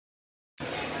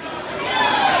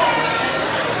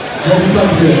Hope you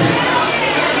felt good.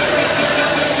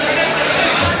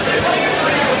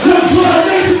 Let's try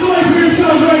make some noise for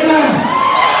yourselves right now.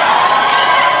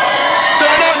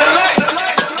 Turn on the lights.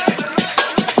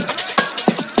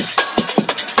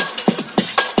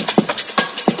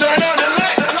 Turn on the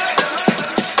lights.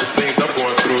 The things I'm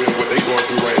going through and what they going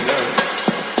through right now.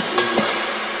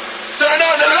 Turn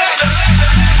on the lights.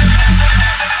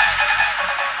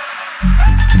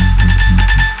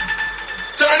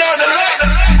 Turn on the lights.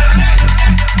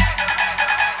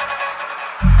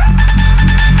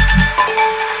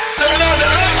 Turn on the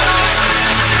lights.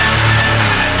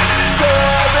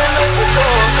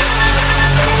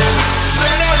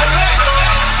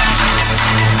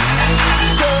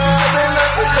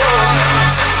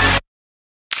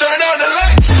 Turn on the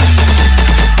lights.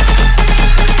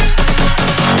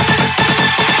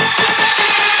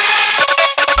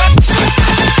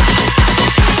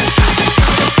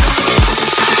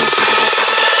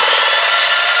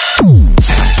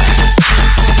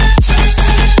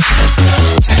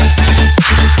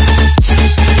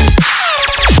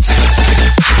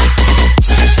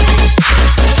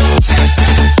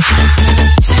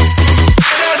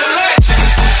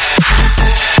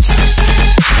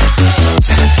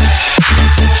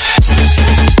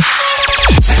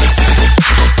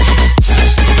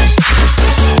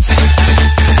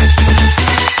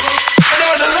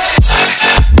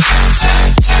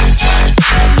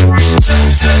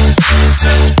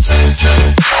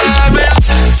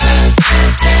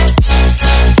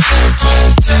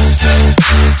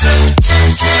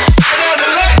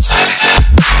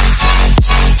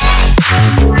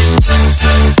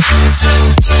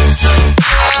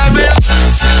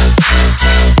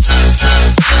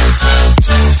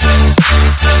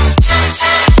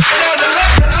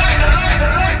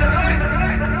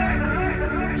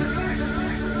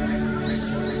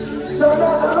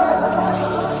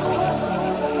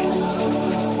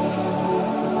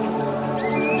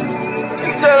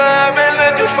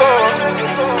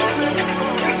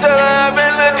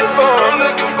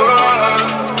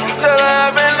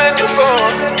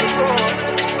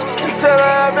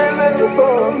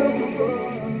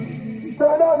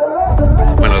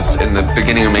 When I was in the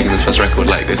beginning of making the first record,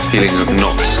 like this feeling of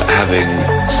not having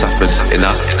suffered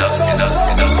enough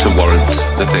to warrant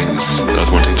the things that I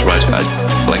was wanting to write about,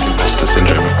 like imposter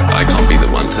syndrome. I can't be the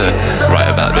one to write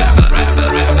about this.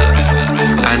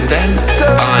 And then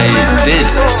I did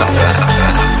suffer,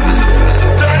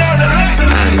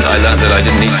 and I learned that I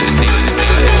didn't need to.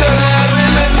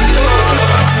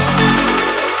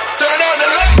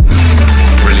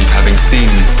 Really, having seen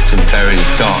some very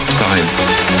dark sides,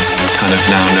 kind of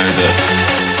now know that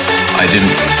I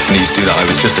didn't need to do that. I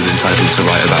was just as entitled to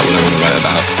write about what I want to write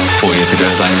about 4 years ago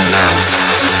as I know now.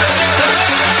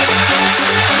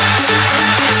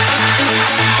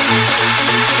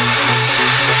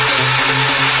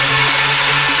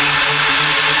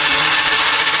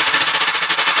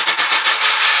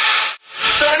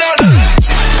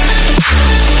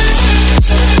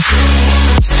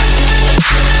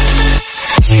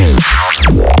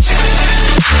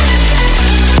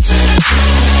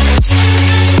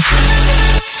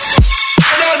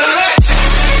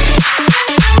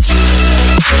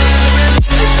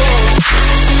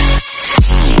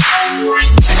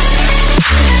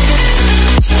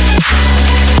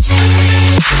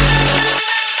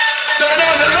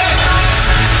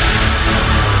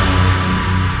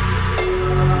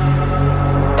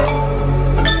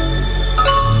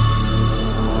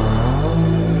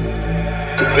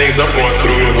 Things I'm going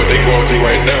through and what they going through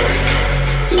right now.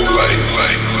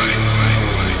 Like.